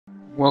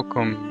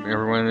welcome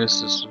everyone.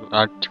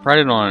 I tried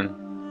it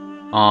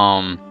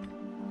on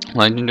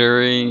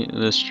legendary,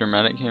 this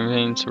dramatic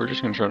campaign, so we're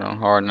just gonna try it on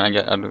hard, and I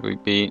got utterly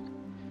beat.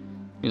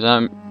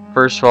 Because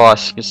first of all, I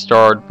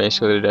starred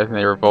basically to death, and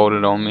they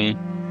revolted on me,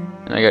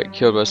 and I got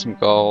killed by some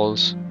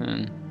gauls,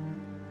 and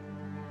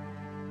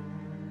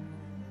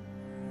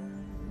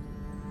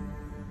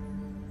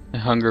I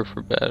hunger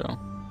for battle.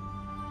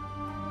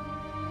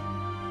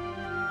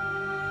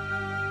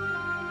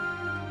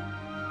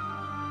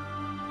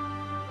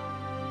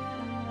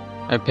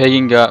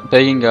 Pagan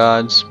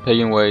gods,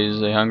 pagan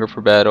ways, a hunger for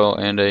battle,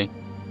 and a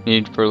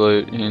need for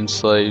loot and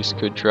slaves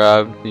could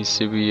drive the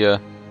Suebi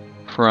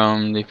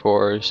from the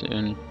forest,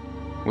 and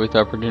with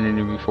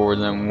opportunity before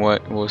them,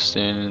 what will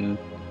stand in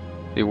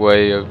the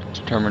way of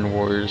determined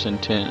warriors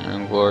intent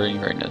on glory and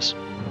greatness?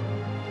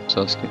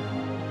 So let's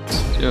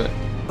do it.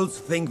 Gauls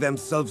think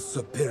themselves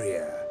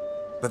superior,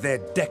 but their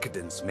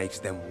decadence makes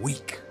them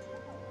weak.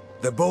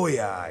 The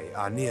Boii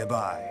are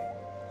nearby.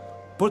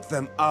 Put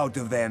them out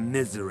of their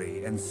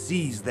misery and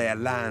seize their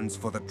lands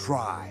for the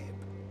tribe.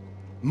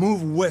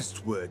 Move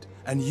westward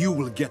and you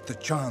will get the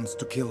chance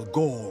to kill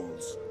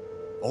Gauls,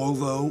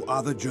 although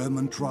other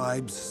German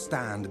tribes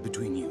stand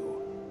between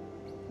you.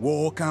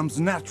 War comes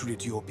naturally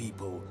to your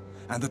people,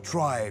 and the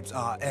tribes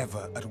are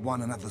ever at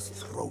one another's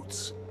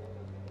throats.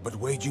 But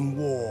waging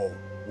war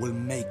will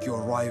make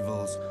your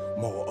rivals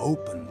more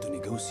open to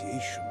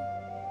negotiation.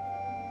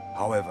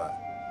 However,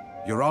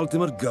 your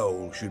ultimate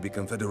goal should be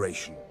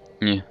confederation.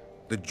 Yeah.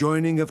 The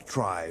joining of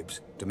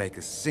tribes to make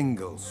a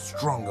single,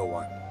 stronger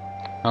one.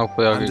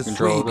 Hopefully I'll Under get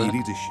control of Suebi it.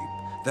 leadership,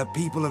 the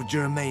people of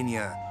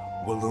Germania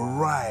will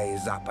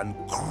rise up and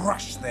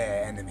crush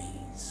their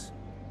enemies.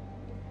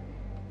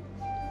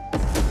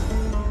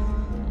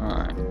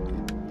 Alright.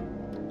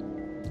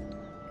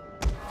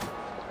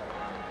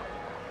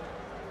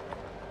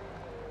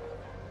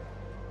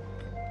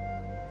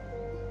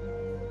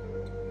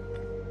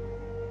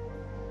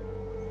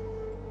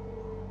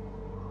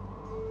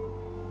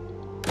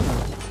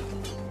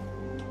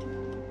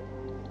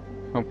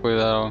 Hopefully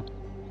that'll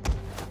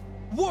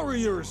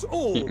Warriors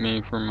all keep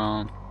me from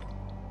alright.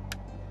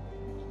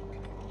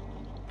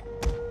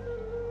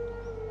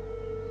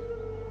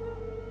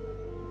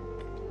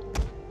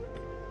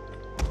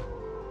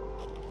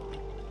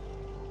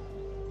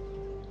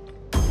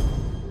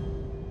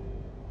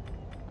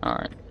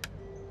 Alright.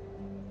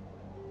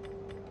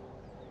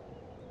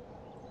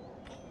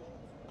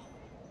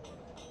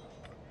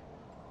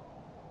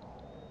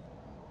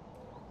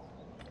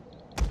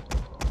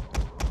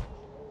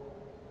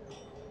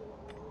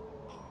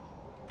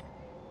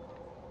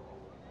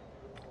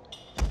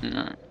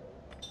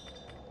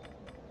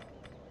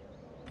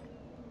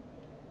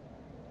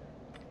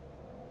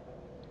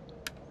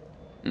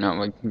 Now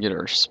we can get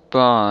our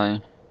spy.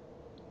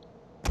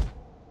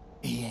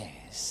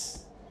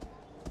 Yes.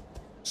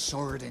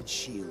 Sword and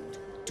shield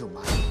to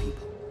my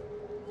people.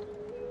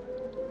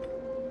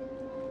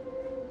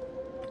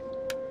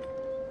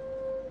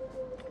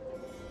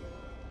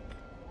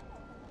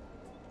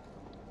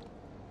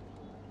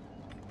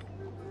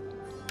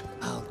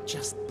 I'll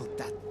just put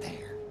that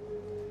there.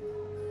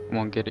 Come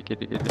on, get it.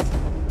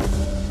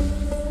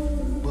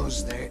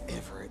 Was there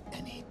ever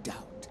any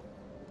doubt?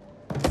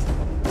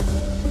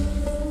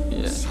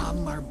 Yeah.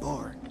 Some are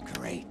born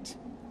great.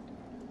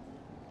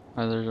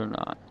 Others are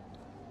not.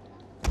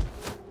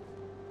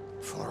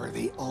 For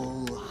the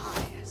all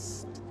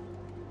highest.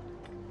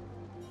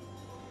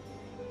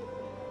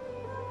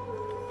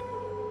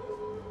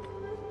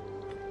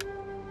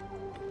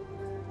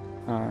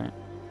 Alright.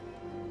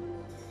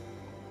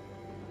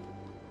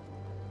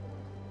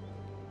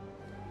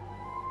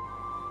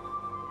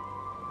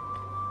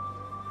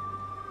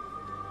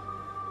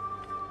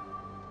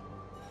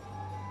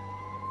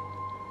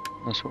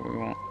 That's what we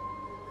want.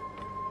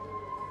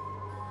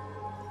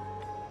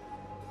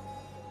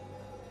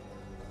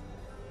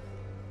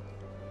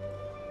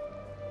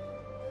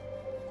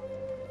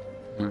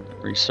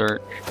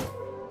 Research.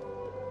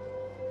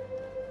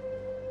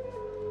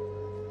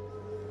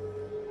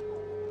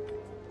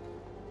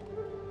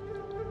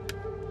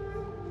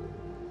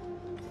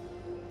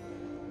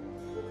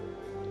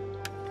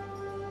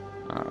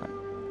 Alright.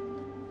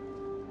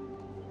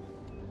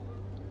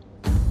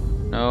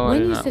 No,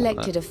 When you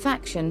selected a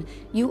faction,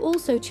 you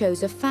also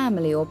chose a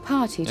family or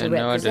party to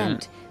no,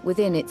 represent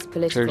within its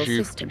political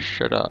system.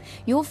 Shut up.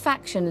 Your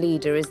faction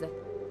leader is the...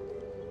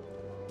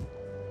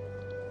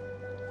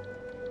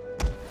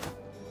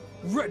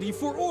 ready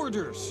for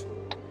orders.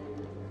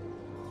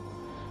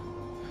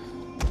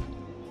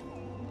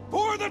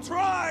 For the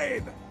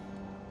tribe!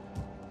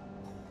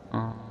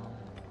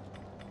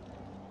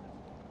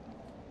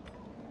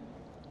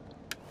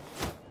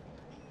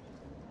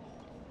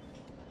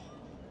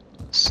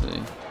 Let's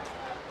see.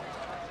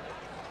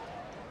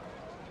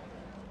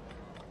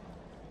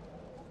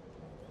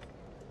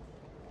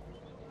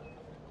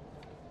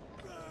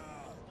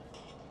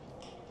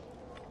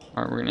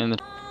 Alright, we're gonna end the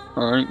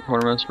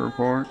quartermaster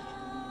report.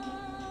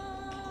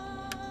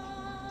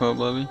 Pub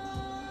levy.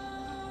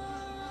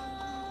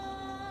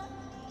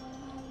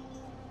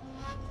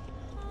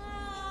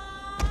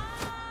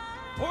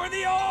 For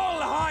the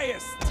all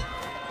highest!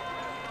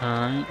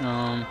 Alright,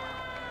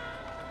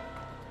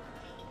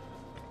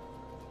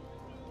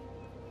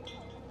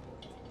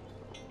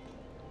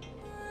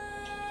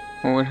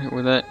 what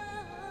with that?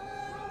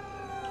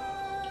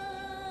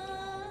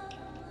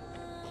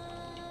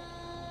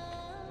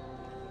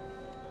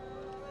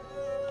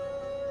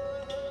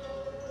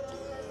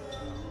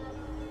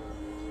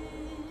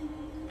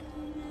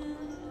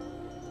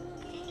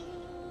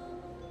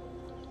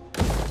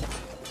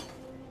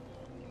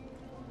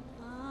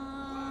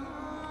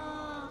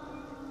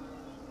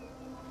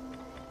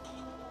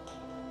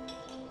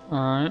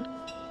 Alright.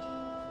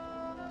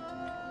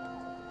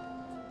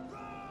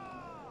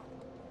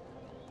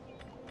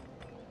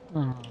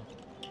 Oh.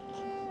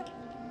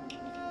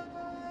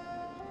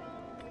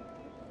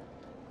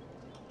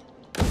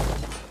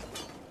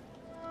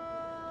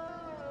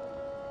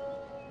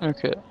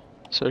 Okay,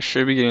 so I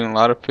should be getting a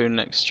lot of food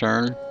next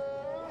turn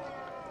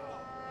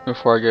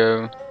before I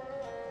go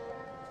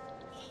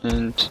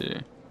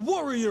into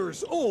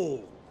Warriors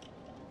all!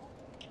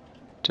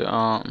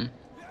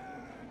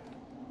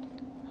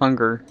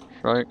 hunger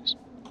strikes.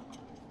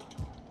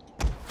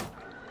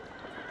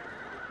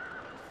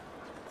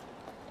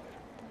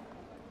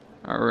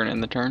 Alright, we're gonna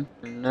end the turn.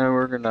 No,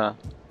 we're gonna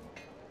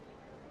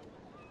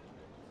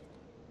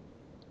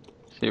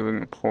see if we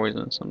can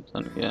poison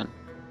something again.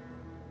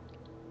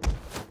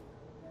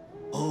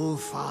 Oh,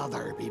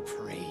 Father, be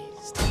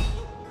praised.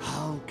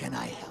 How can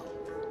I help?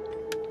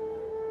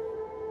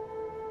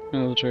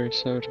 Military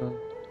soda.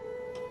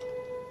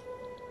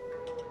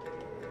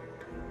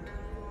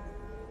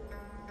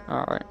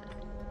 Alright.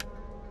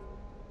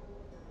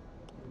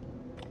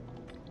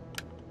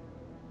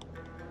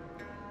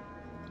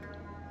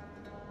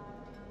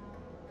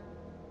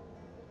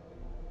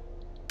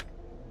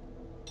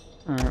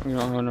 Alright, we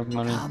don't have enough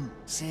money. Come,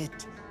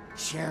 sit,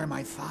 share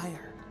my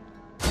fire.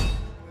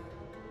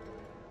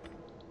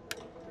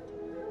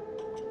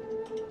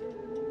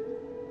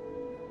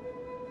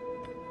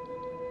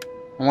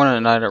 I want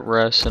a night at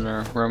rest in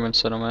a Roman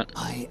settlement.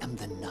 I am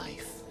the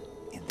knife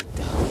in the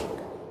dark.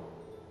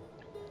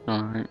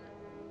 Alright.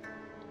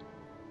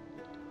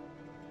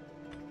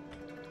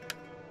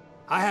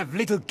 I have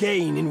little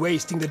gain in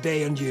wasting the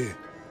day on you.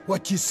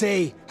 What you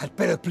say had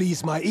better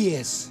please my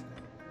ears.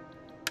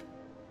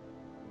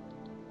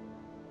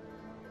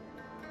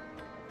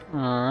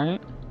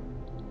 Alright.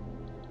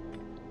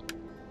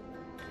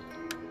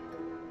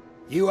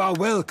 You are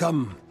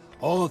welcome,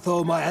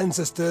 although my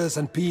ancestors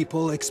and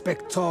people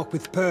expect talk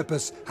with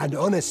purpose and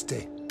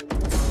honesty.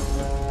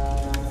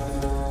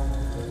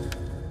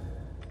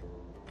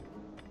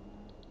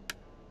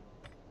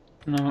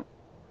 No.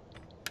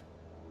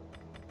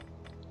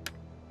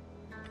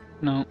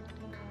 No.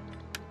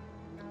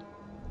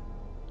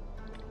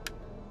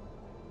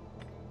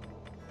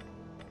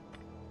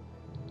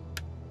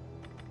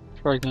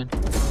 Try again.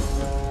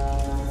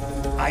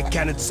 I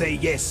cannot say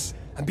yes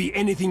and be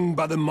anything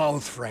but a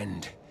mouth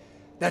friend.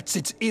 That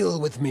sits ill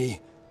with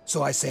me,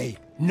 so I say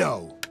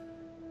no.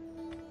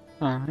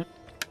 Alright.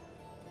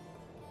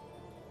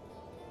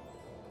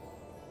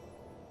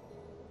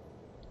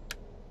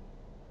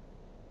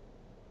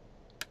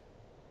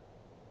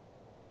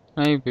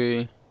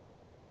 Maybe.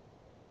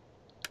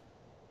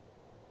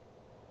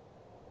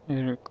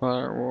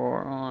 Declare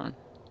war on.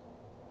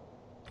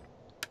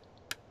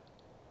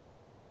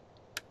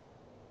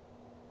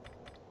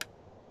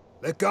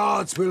 The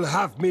gods will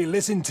have me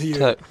listen to you,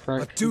 Attack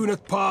but do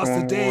not pass the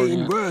One day warrior.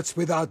 in words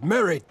without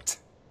merit.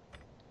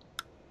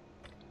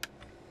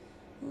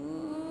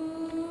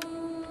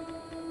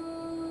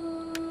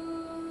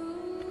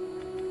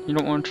 You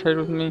don't want to trade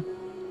with me?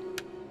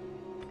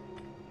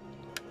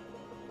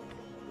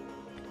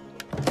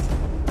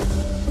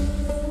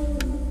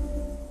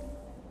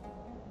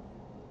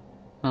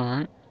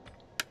 Alright.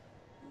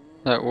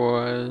 That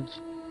was...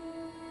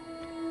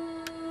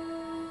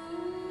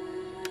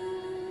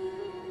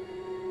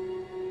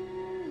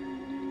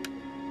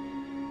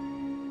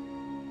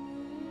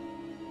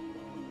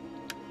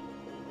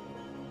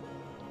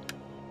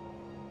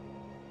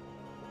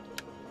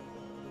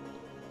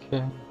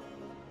 Okay.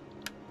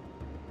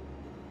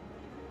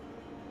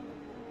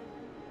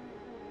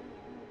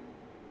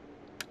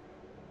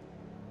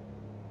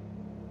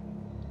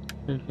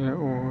 Yeah,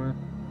 or...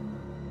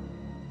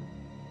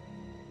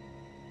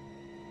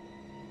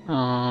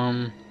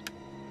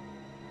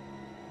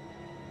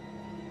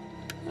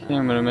 Okay,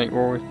 I'm gonna make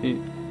war with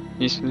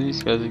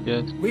these guys, I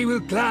guess. We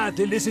will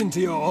gladly listen to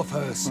your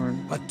offers,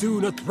 Alright. but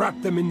do not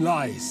wrap them in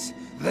lies.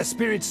 The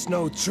spirits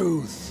know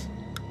truth.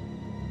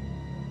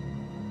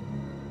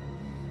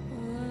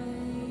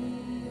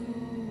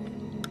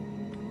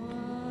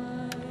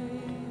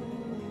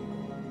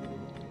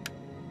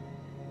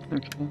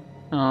 Okay.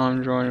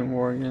 I'm joining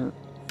war again.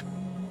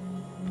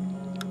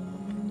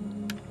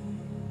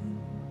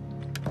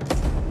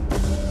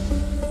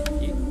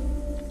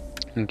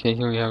 Okay,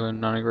 can we have a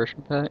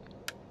non-aggression pact?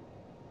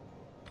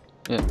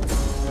 Yeah.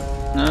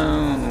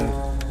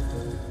 No.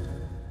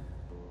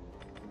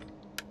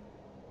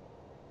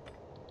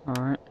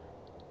 Alright.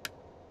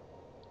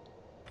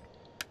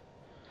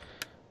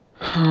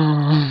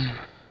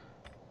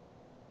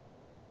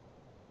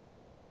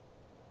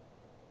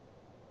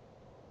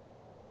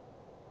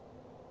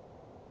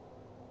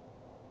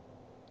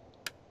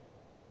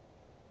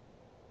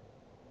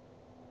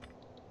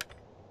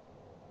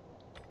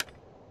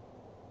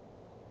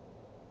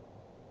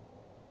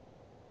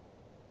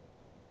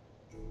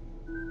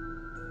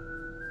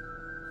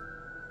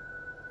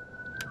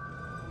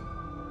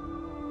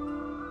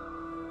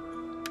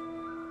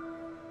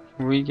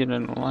 We get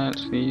an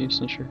alliance for you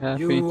since you're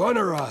happy. You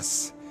honor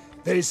us.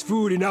 There is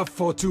food enough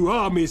for 2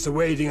 armies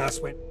awaiting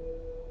us when...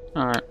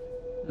 Alright.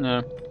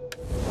 No.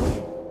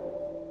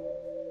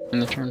 In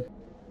the turn.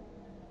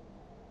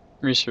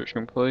 Research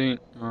complete.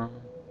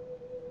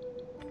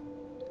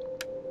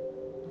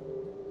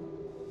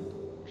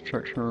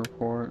 Construction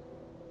report.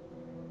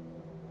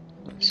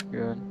 That's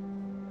good.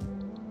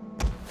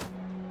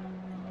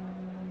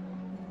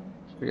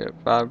 So we got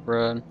 5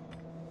 bread.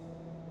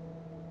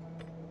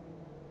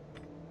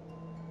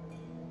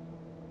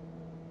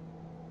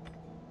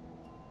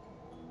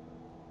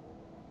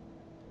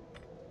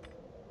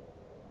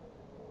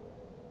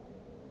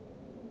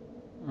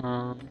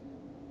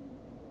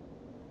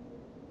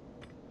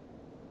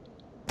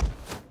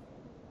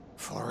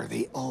 For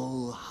the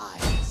all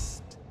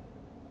highest.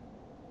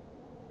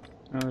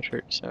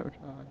 Military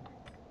sabotage.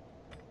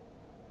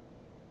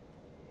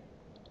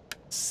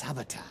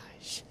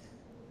 Sabotage.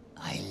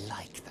 I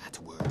like that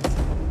word.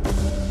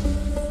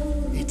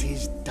 It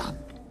is done.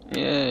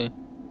 Yay.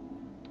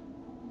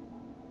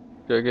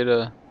 Do I get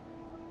a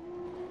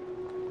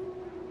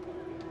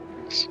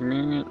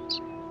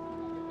experience?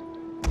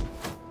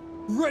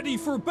 Ready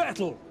for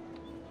battle!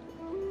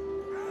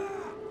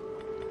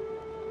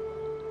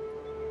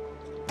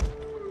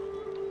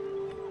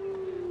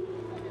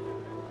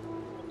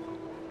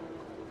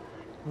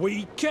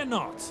 We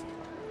cannot.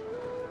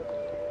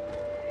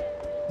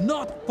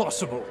 Not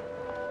possible.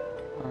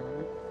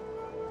 Alright.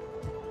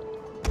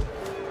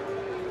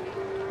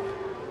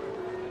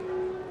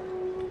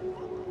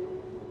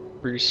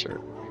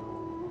 Research.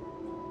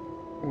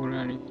 What do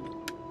I need?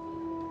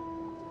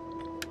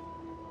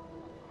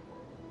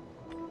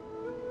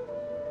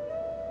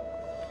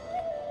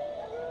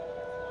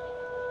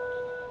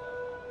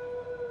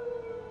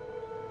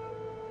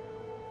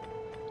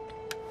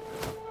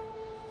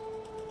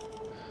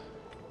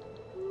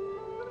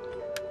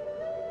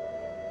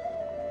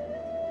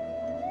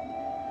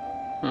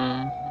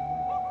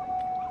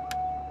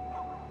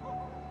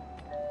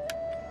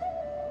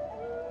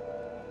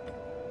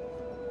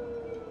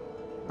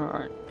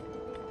 Alright.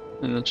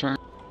 In the turn,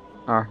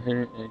 our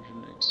hidden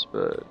agent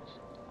exposed.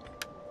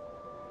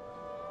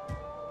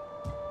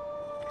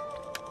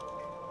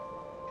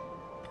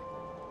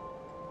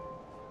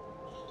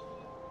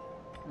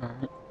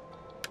 Alright.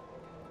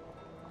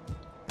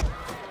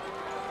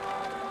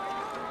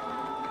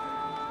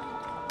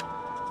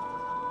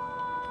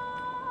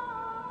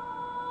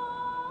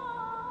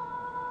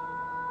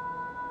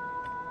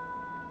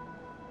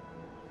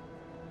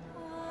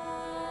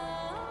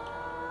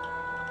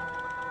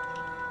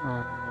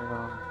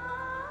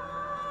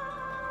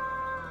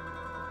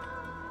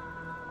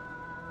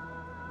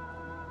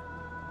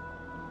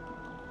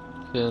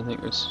 Okay, I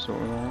think this is what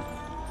we want.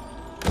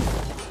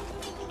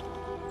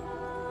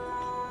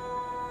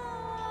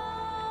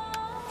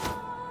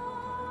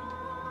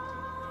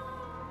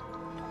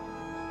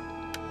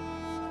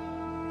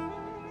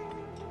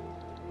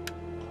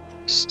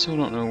 Still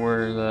don't know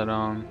where that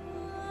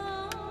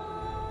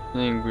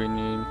thing we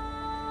need.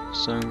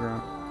 Stone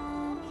ground.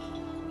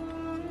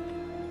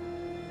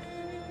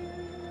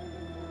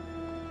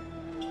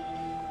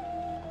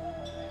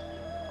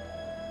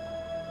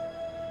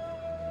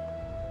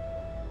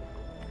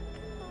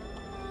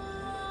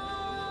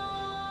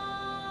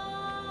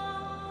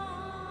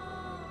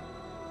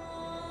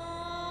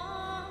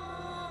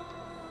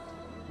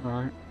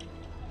 Alright.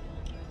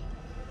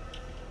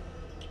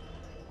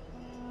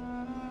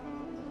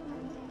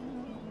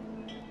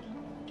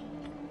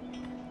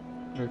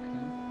 Okay.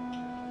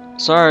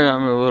 Sorry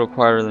I'm a little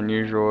quieter than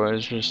usual,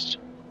 it's just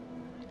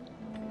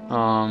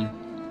I'm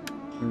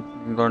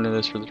learning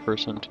this for the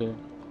first time too.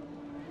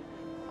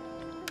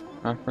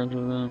 Am I friends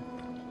with them?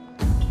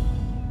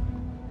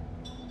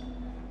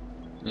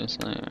 Yes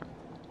I am.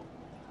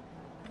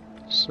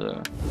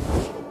 So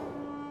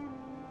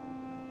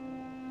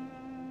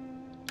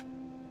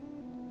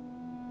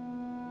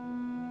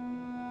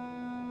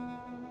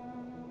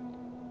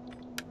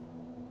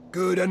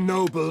Good and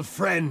noble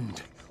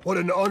friend, what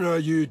an honor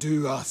you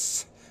do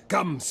us.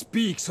 Come,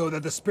 speak so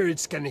that the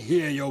spirits can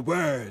hear your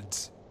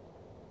words.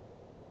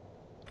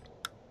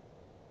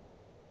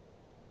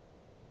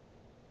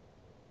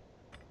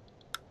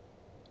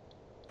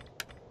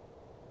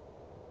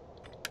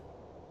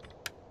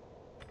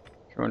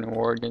 join a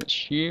war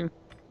against you.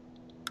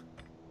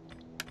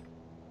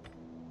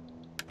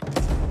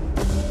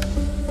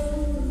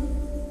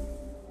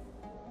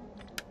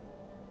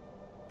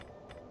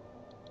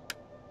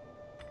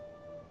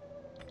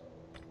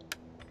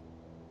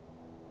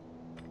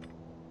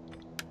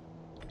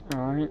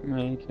 Alright,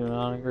 make a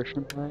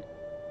non-aggression pact.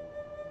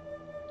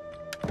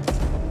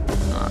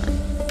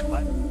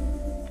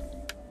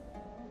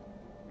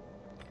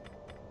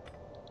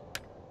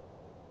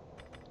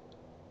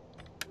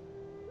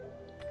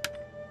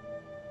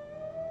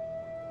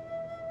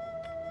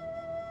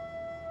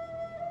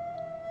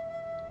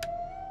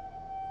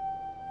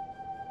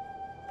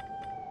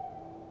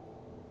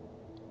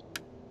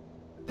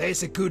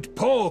 There's a good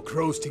pork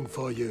roasting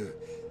for you,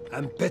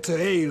 and better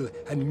ale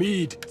and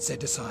mead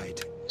set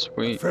aside.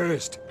 Sweet.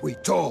 First, we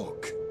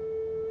talk.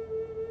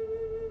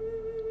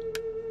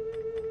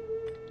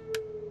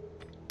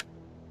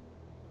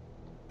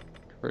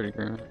 Pretty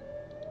good.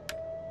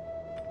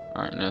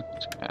 Alright,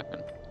 nothing's gonna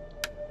happen.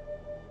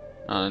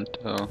 Not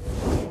until...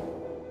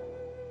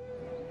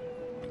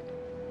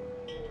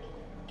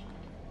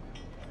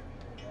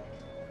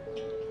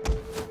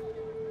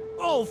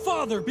 Oh,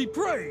 Father, be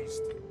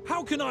praised!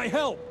 How can I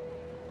help?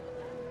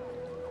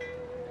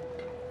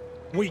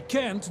 We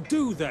can't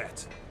do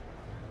that.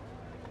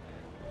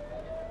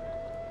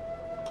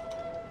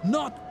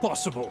 Not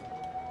possible.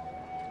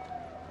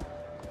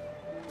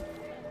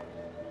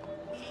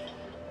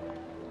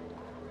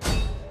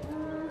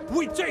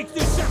 We take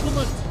this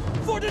settlement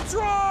for the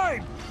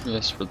tribe!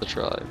 Yes, for the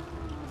tribe.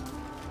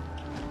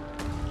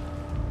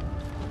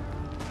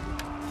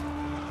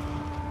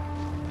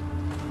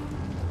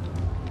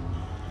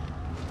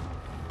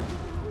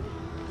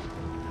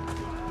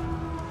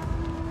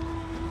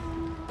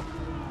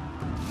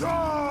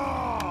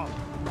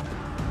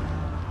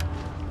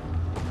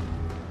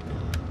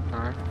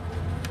 Alright.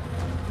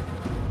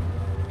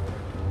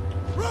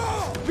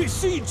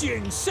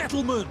 Besieging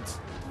settlement!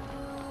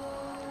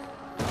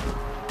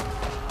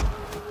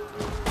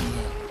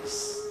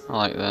 I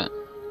like that.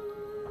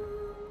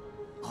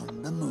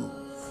 On the move.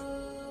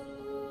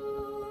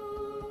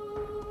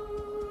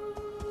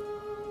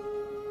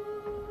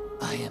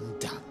 I am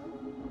done.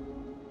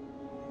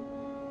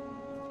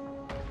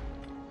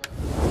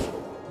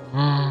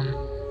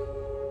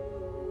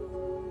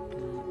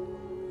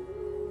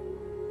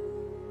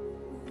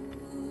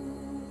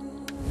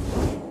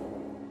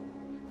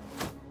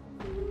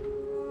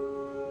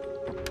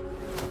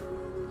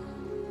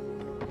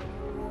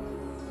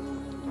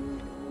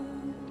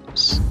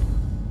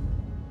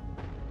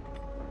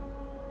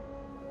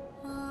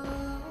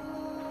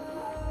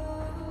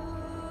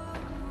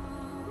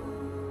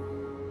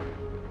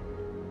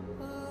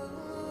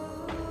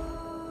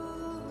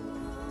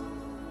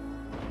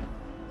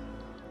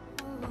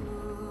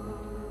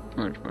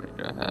 How much money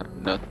do I have?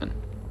 Nothing.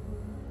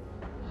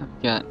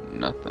 I've got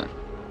nothing.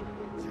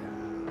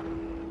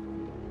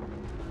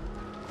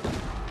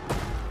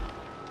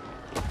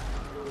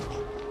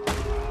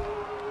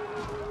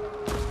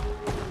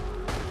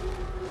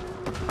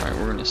 Alright,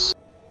 we're gonna...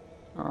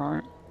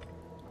 Alright.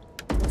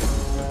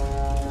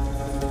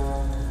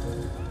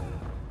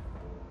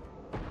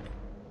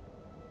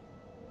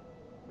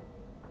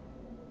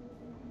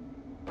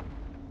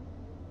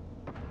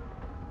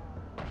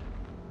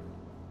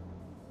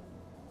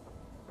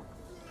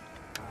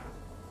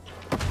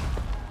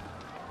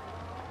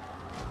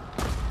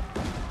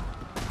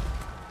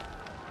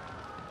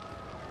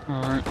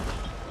 Alright.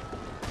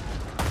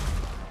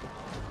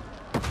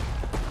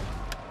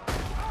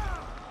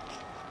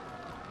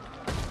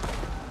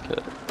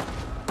 Good.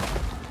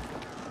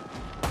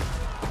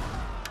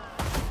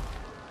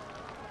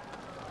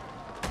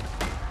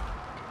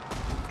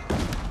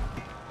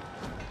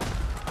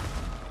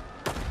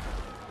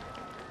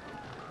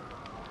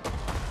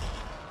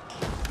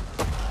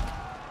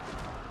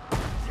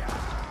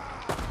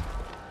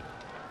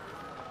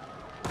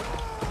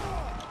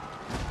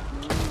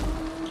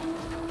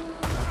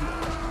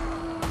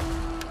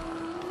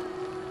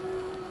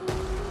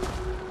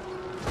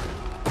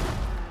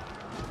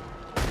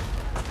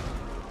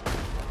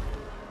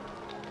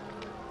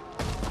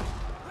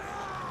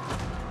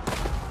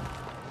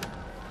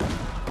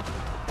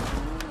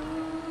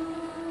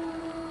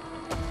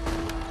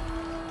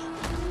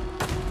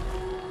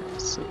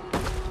 So.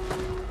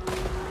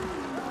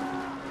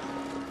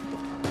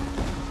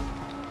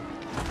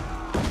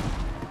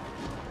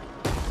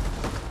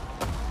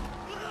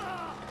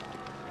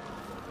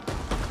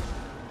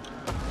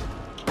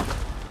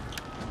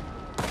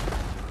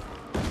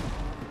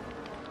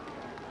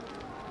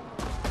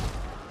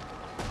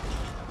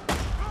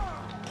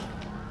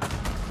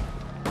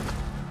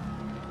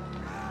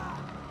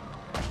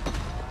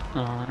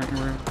 Alright,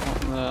 we're on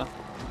the...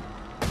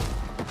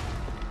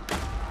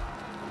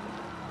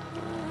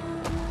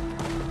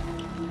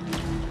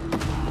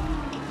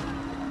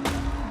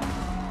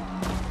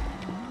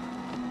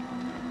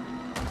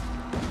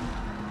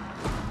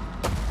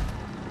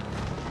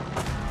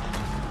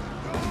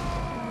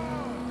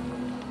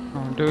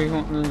 Oh, do we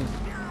want this?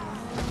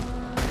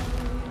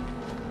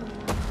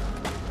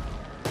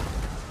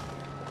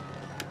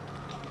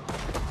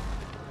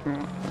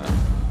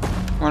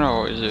 Why do I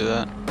always do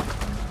that?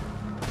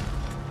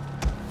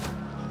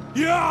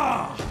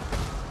 Yeah!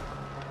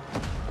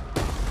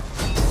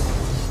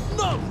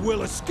 None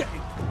will escape!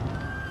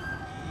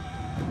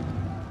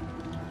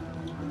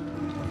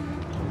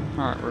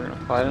 Alright, we're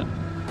gonna fight it.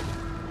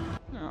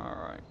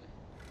 Alright.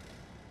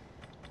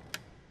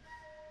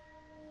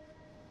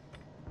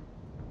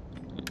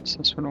 Is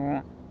this what I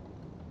want?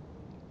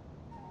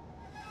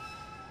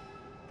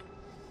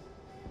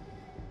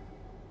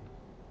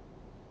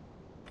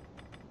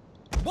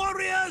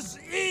 Warriors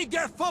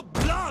eager for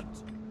blood!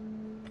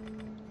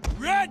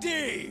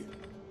 Ready!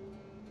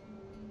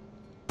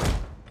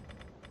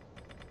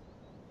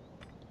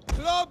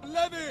 Club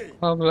levy!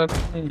 Club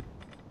levy.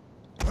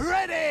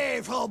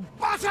 Ready for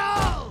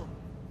battle!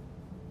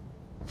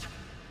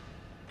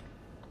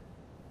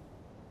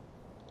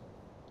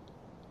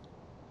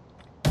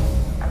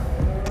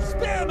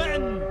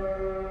 Spearmen!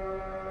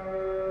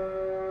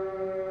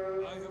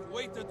 I have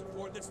waited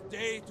for this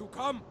day to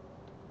come.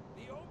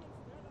 The omens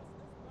tell us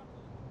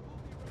this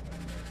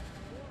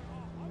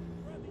battle will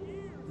be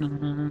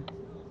remembered for 100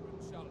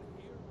 years. Children shall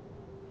hear.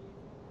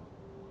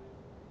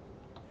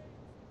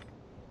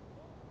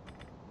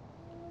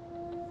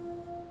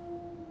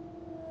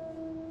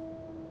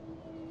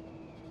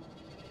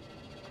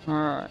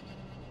 Alright.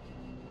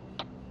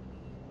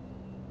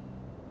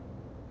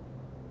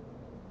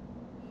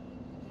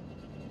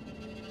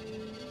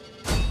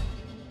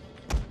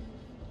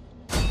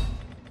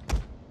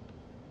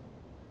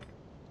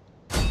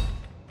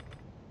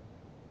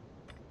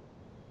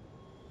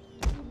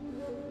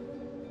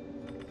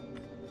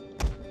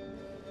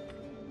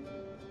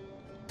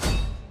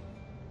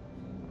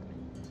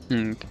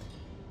 Okay.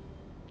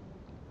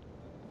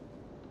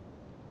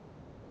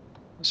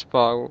 This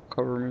fog will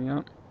cover me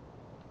up.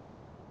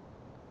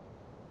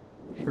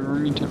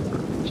 Shivering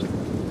tempers.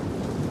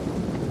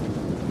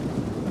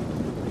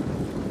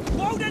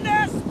 Loaded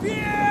their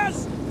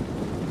spears!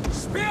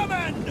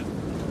 Spearmen!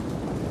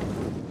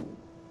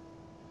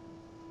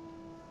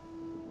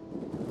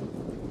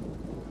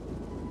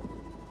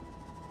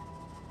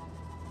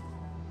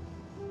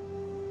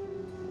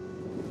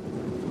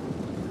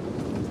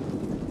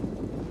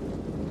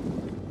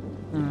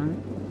 Alright.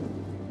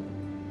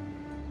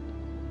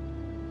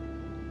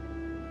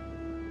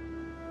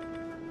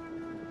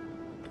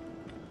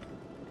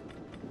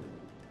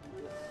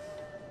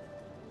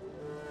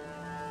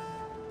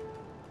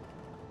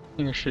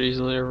 I think I should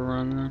easily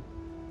overrun that.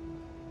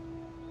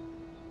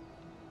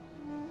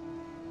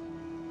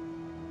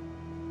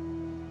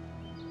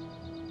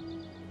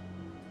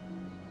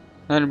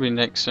 That'd be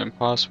next to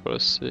impossible to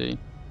see.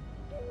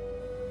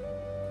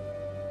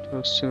 It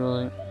was too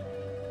late.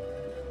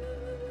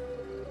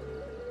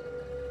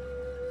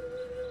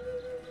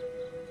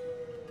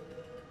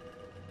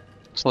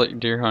 It's like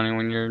deer hunting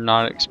when you're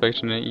not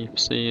expecting it, you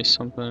see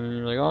something and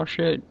you're like, oh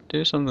shit,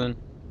 do something.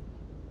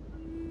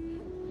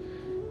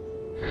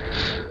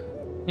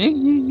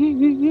 Dudes!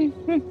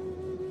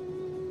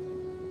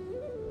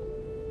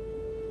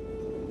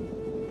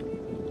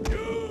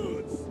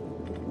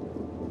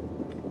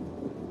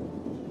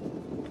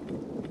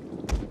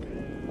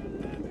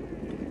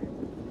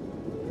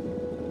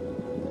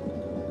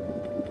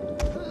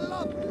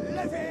 Club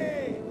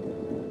levy!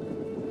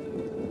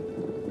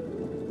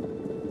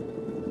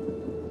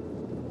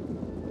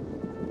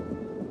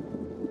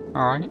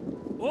 Alright.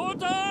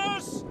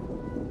 Orders!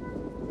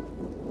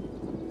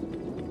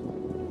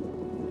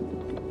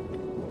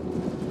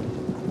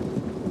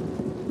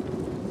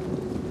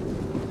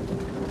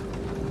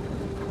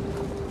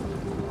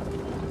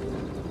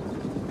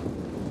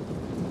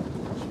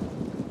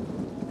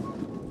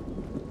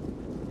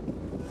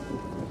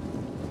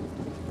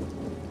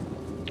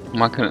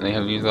 Why couldn't they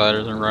have these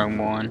ladders in Rome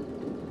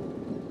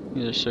 1?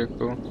 These are so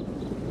cool.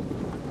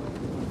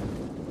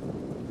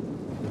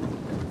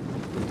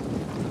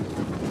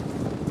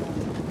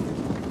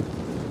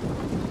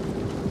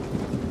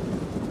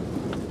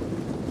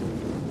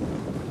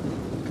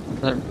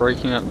 Is that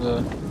breaking up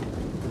the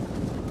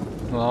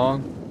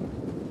log?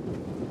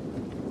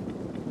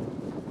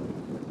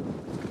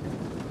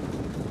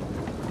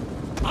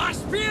 Our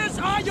spears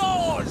are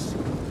yours!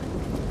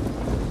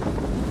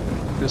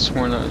 This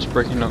one that was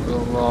breaking up the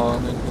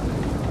log.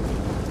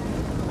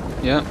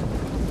 Yep.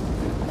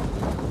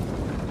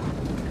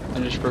 I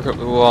just broke up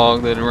the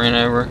log that it ran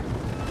over.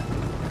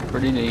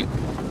 Pretty neat.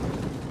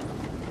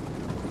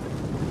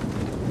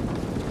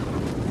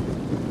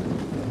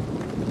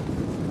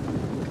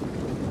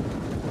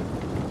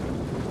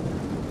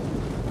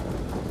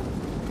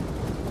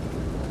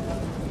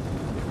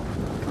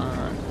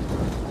 Alright.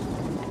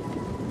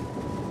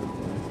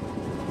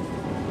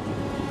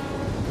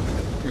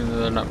 Even though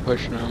they're not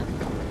pushing them.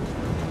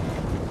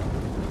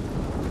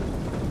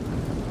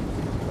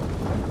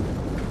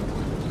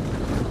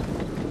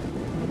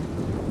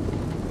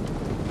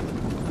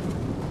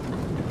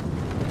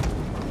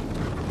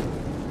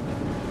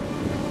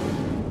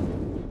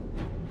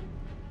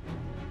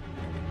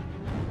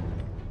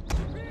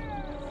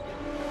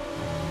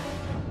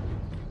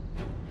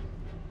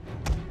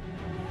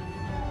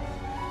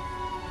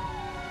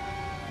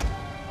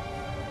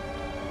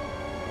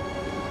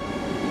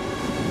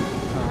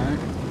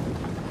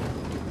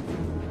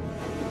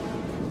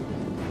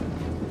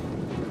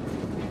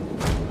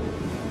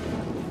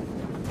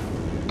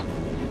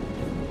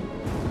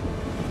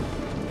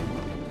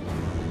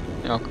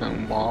 Y'all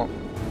can walk.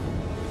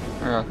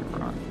 Or y'all can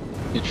run.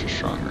 Get you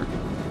stronger.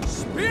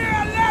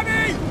 Spear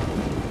levy!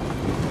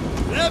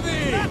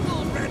 Levy!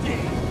 Battle ready!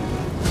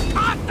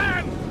 Cut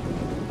them!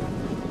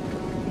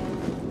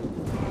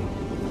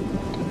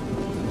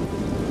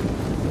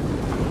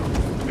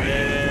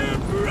 Spear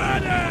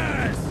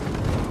brothers!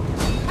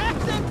 Hack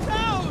them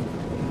down!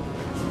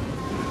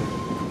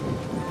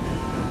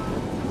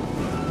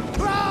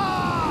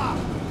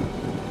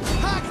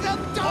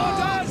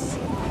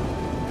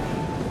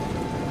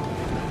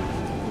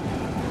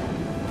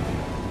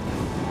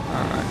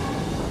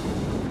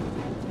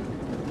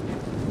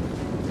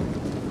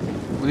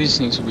 these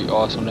things would be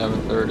awesome to have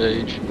a third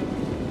age.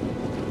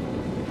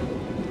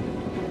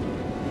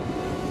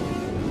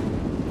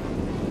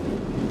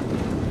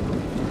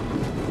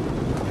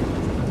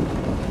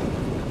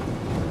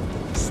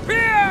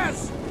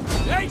 Spears!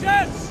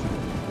 Natives!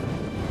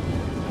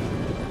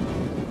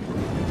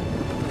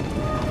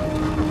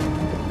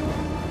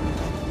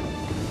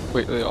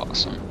 Completely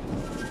awesome.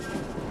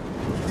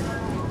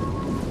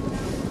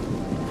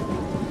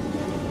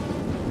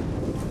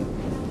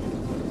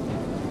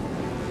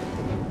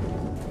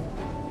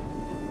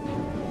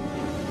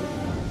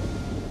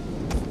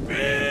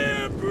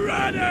 Spear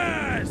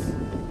brothers!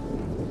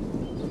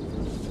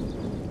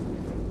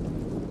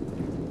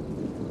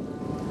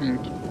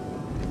 Okay.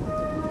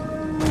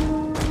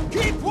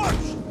 Keep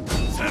watch!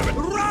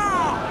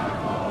 Rah!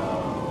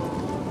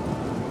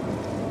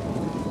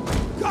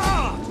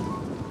 God!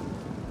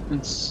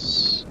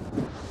 It's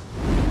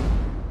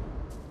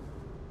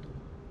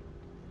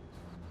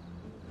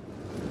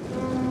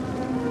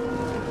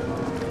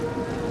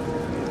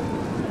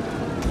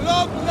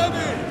Club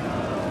Levy!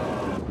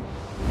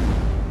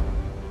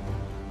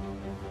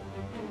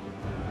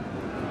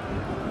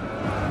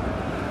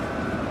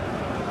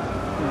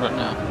 right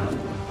now.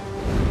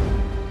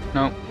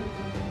 Nope.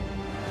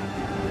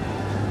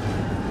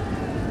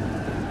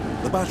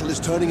 The battle is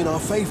turning in our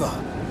favor.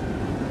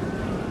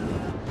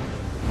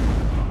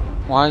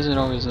 Why is it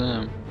always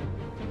them?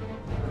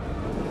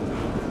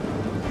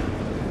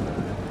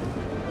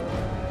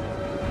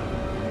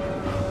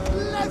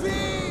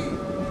 Levy!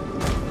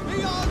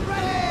 Be on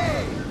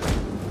ready!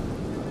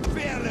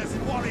 Fearless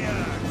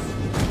warriors!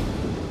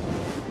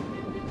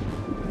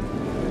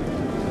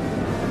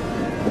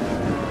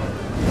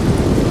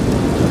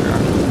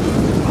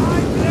 My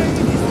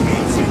blade is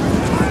ancient!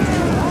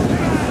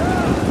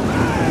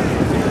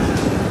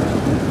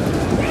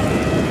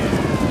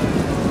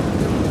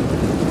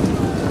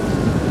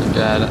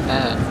 Gotta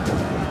add.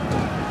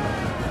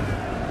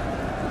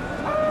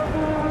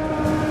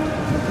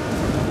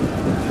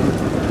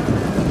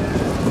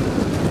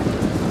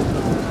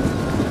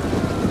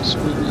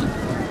 Suebi.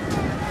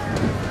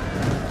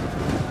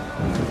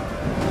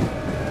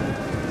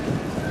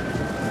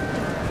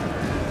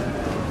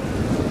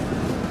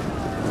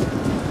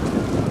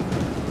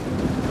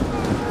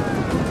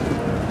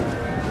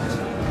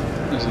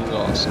 This is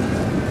awesome.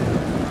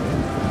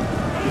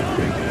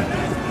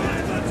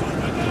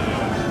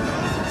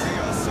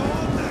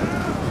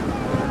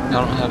 I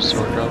don't have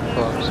sword drop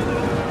clubs.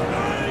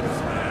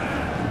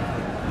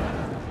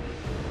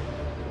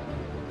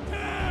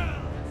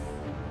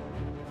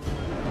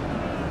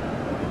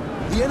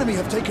 The enemy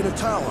have taken a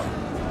tower.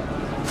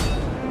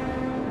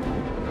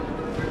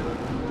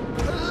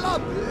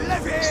 Club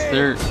Levy! It's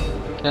their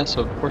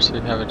castle, of course they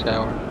have a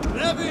tower.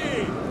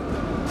 Levy!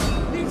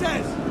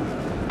 Natives!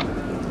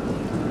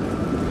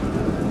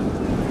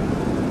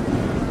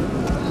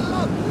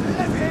 Club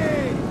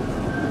Levy!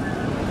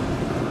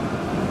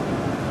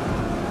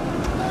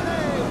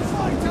 Ready!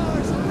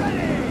 Fighters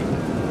ready!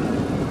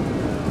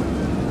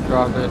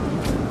 Drop it.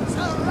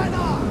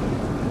 Surrender!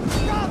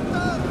 Got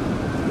them!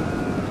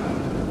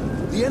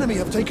 The enemy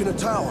have taken a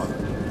tower.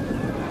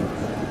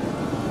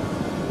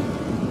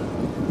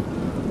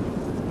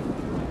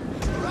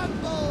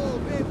 Tremble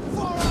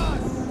before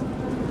us!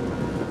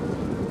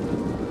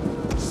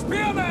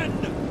 Spearmen!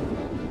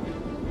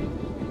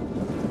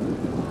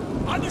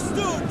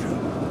 Understood!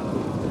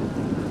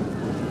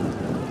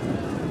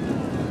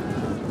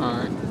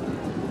 Alright.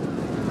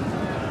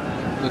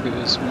 Look at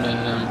this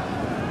mayhem.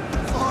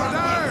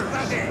 Orders!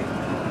 Ready!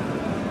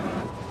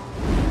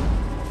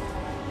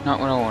 Not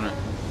what I wanted.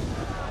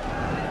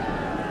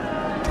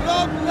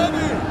 Club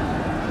Levy!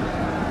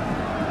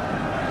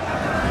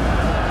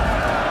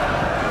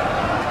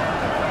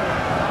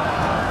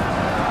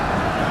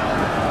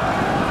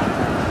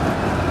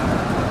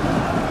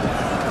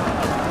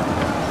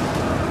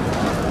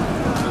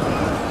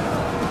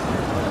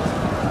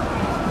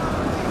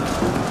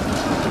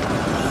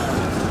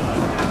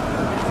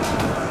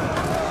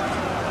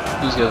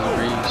 These guys are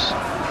breeze.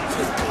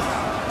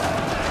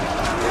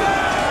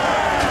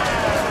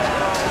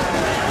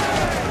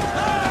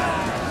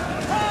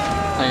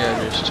 I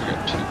gotta just took up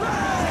two.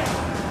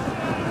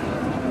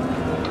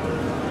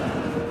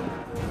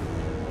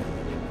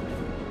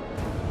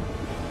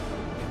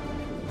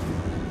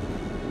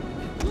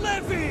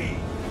 Levy!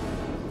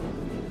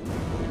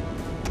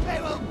 They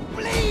will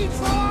bleed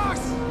for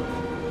us!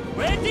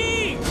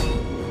 Ready!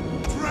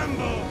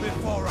 Tremble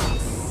before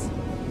us!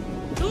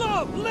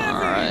 Club Levy!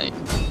 Alright.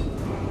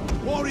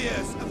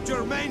 Warriors of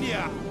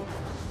Germania!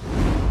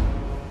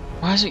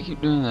 Why does it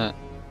keep doing that?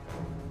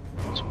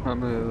 It's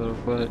probably a little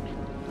glitch.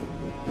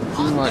 I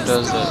don't know why it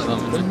does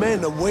that. The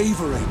men are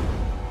wavering.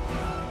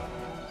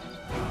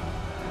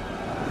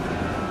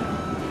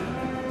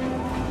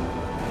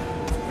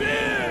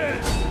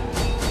 Spears!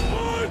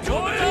 More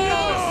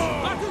commandos!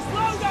 Marcus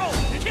Logo!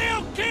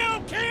 Kill! Kill!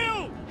 Kill!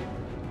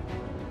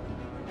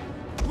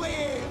 We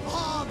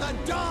are the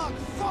Dark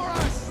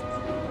Forest!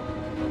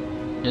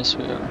 Yes,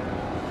 we are.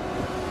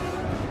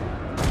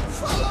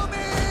 Follow me!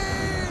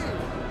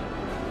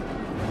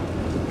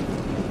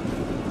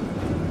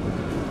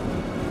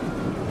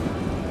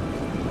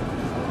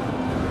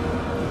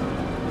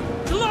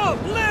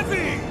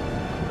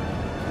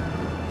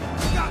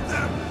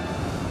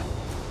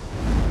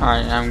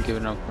 Alright, I'm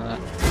giving up on that.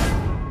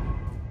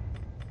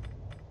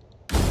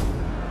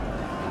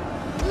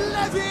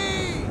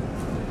 Levy!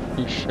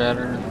 You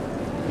shattered.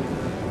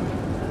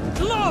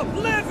 Club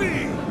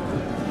Levy!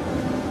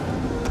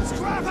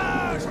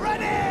 Scrappers,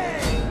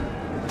 ready!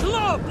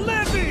 Club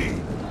Levy!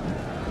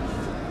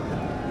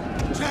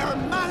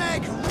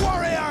 Germanic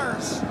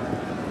warriors!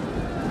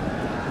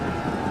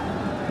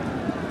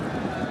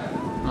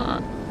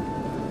 Alright.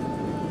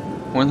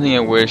 One thing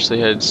I wish they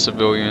had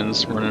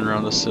civilians running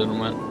around the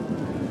settlement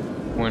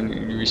when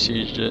you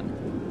besieged it.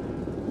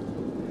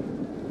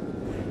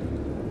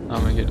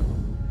 I'll make it.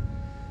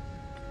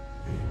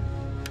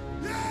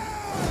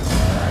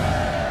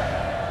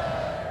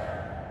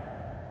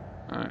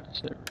 Alright,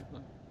 save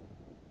everything.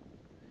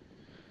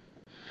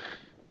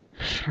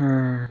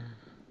 Sure.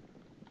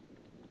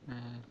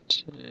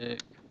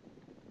 Magic.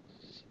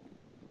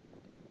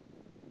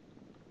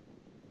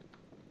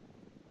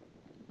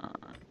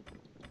 Alright.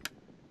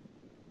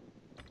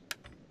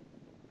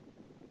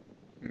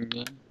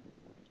 Okay.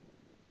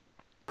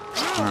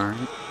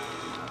 Alright.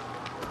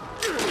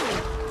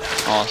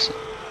 Awesome.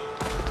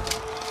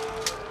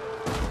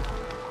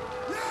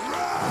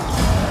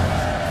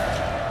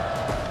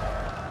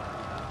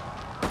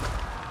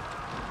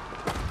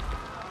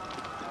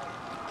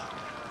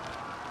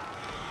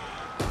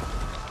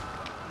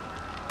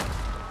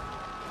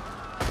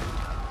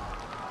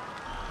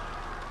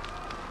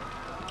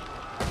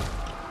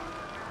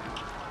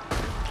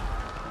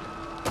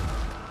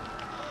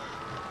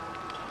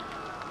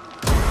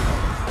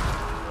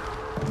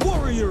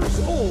 Warriors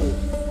all!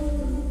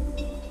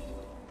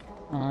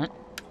 Alright.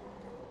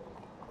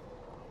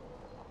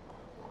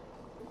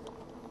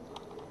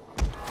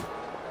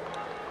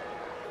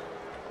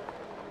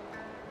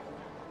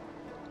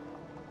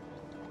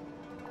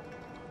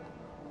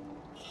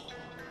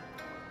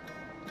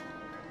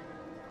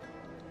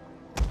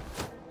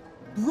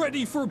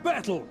 Ready for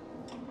battle!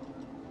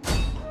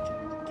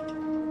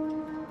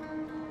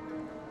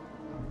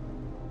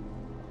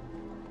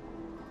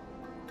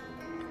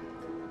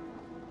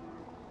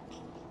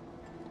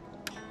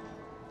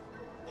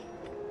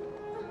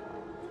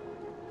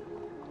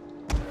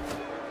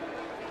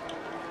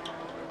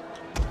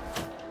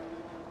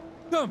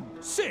 Come,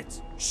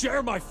 sit!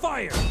 Share my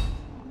fire!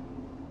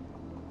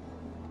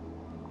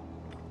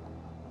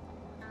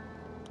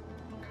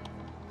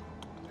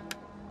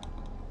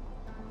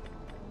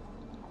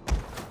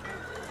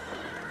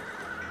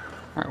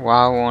 Alright,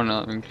 why I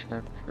wanna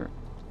capture.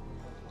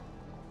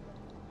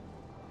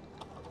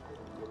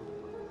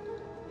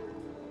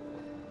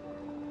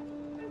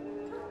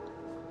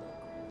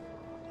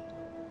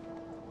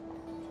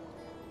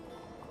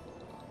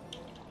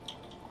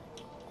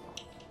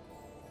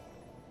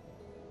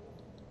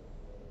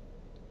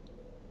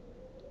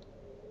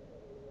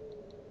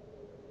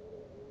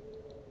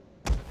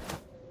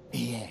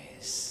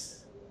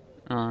 Yes.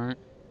 Alright.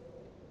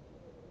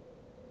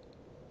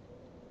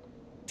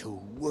 To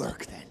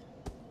work then.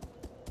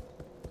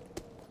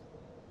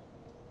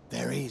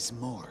 There is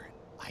more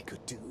I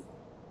could do.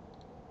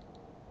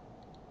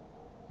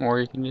 More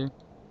you can do?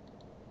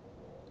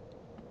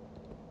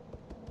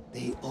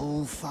 The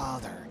All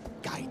Father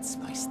guides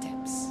my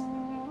steps.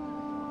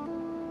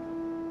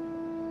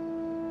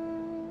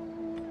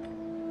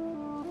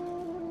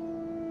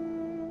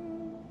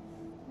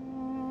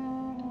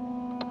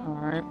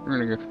 Alright, we're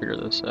gonna go figure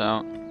this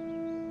out.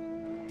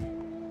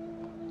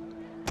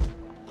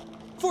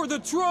 For the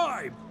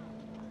tribe!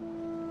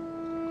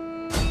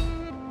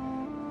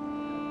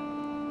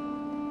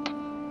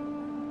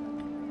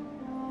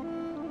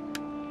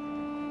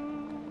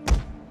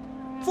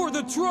 For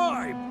the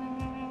tribe!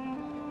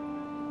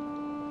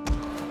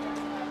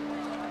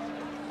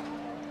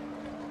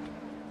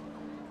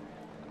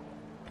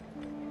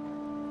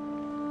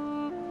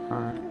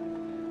 Alright.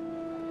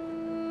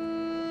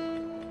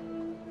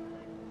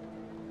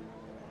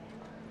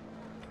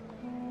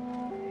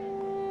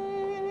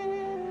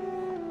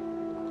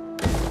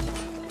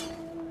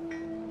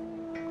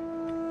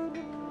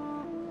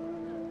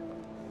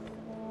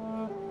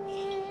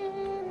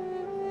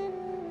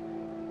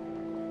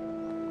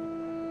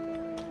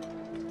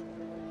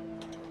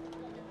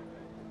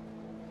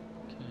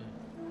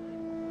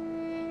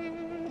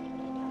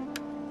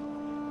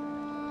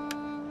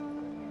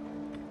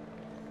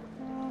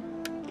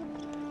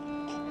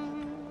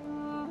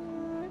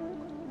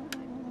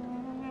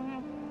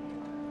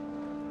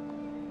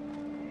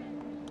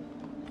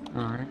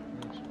 Alright,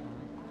 that's fine.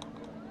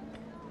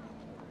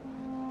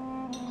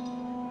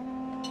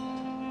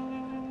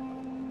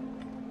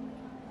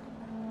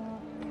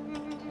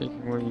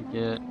 Taking what you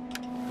get.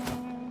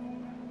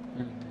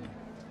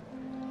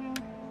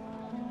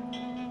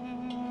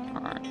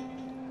 Alright.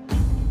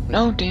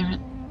 No, damn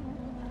it.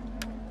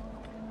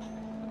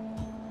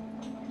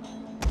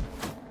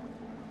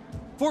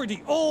 For the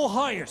All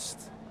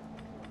Highest!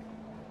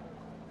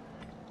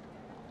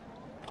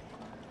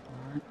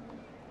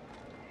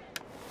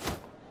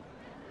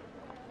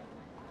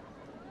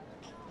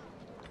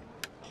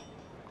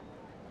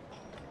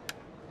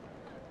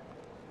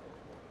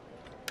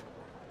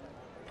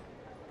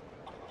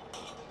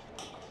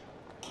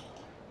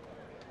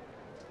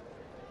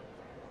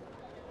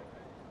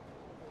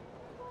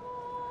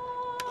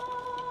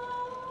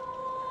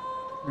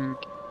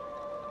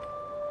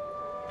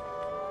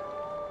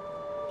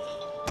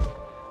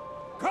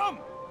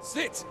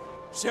 Sit!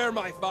 Share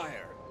my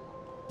fire!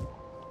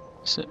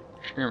 Sit,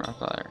 share my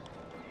fire.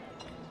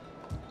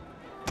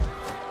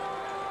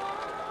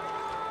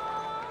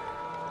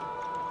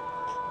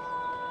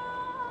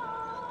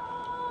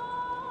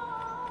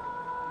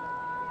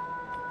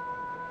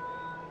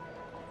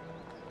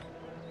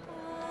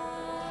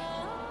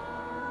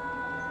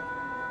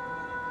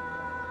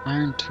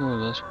 Iron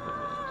tool, that's what it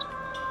is.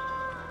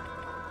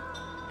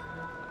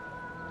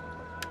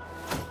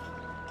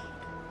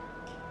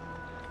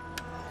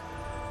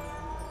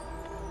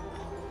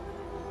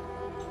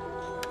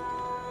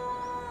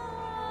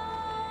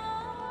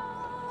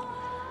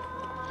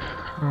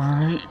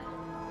 Alright.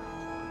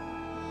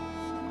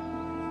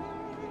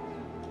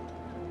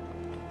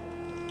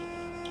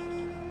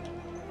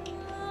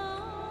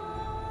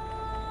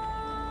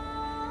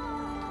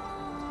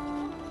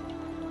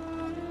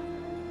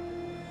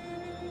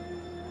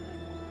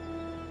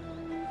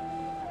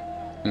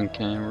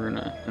 Okay, we're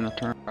gonna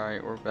turn.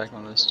 Alright, we're back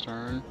on this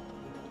turn.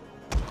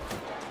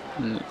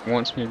 And it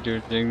wants me to do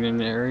a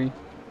dignitary.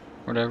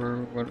 Whatever.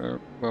 Blah,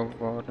 blah,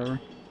 blah,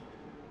 whatever.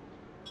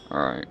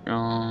 Alright,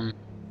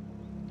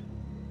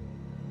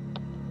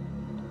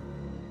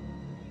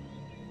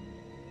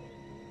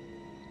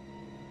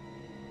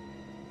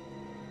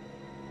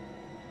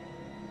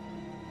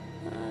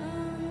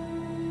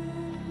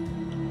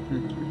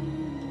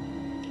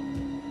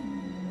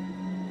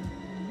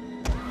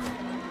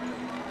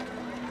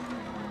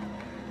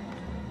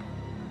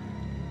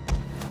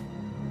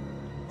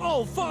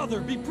 Oh, Father,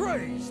 be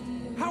praised!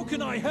 How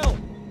can I help?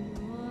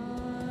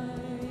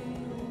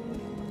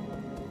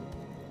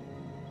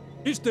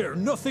 Is there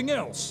nothing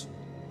else?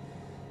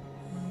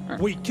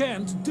 We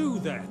can't do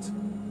that.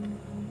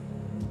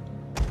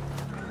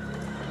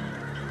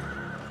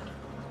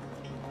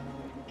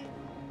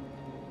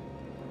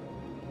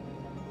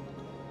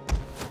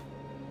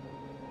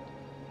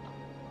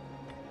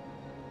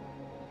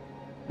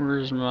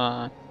 where's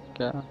my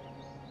guy?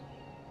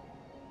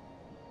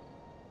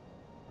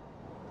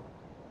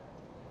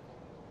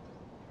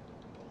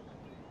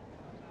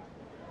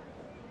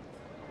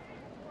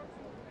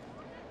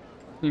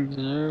 He's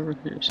over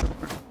here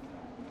somewhere.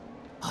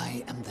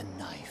 I am the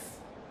knife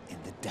in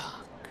the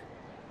dark.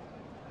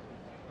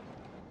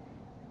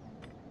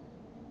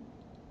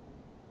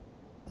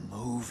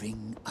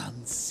 Moving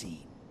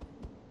unseen.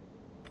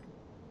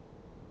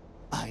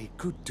 I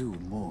could do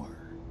more.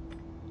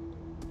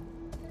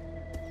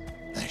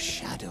 The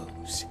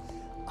shadows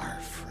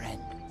are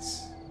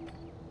friends.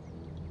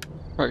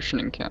 Potion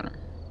encounter.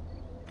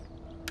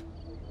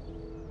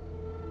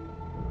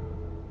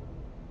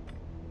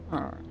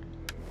 Alright.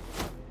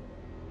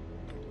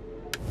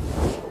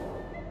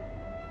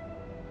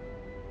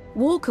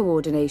 War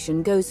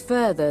coordination goes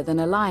further than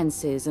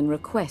alliances and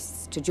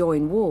requests to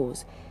join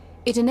wars.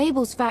 It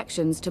enables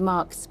factions to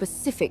mark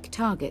specific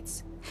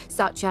targets,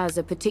 such as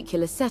a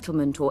particular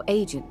settlement or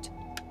agent.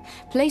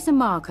 Place a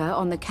marker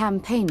on the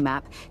campaign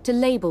map to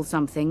label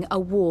something a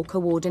war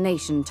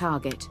coordination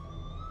target.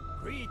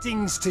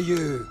 Greetings to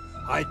you.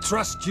 I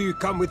trust you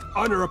come with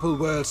honorable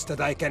words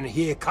that I can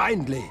hear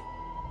kindly.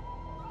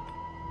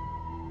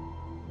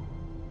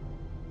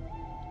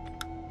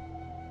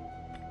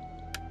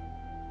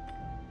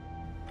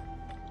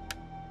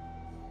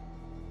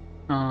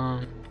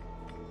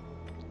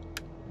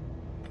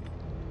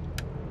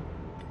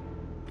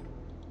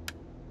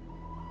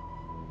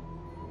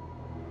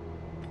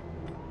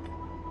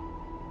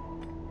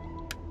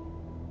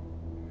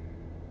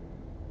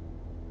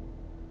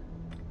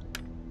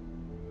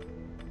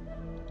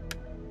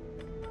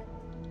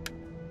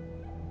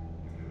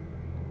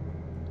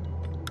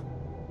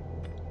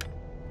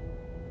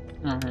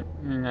 Alright,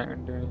 you're not gonna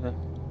do that.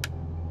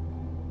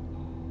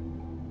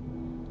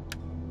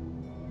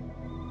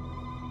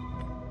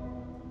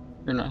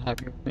 You're not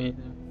happy with me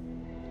then.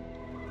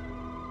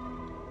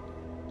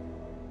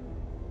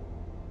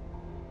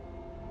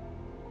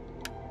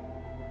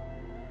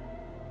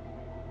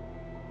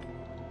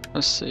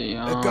 Let's see,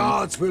 The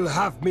gods will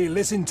have me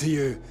listen to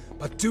you,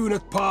 but do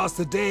not pass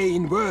the day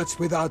in words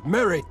without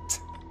merit.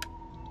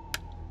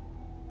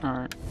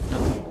 Alright.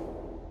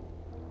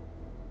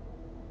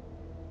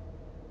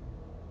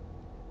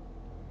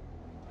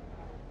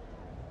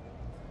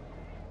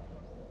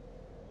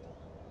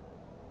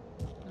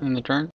 In the turn?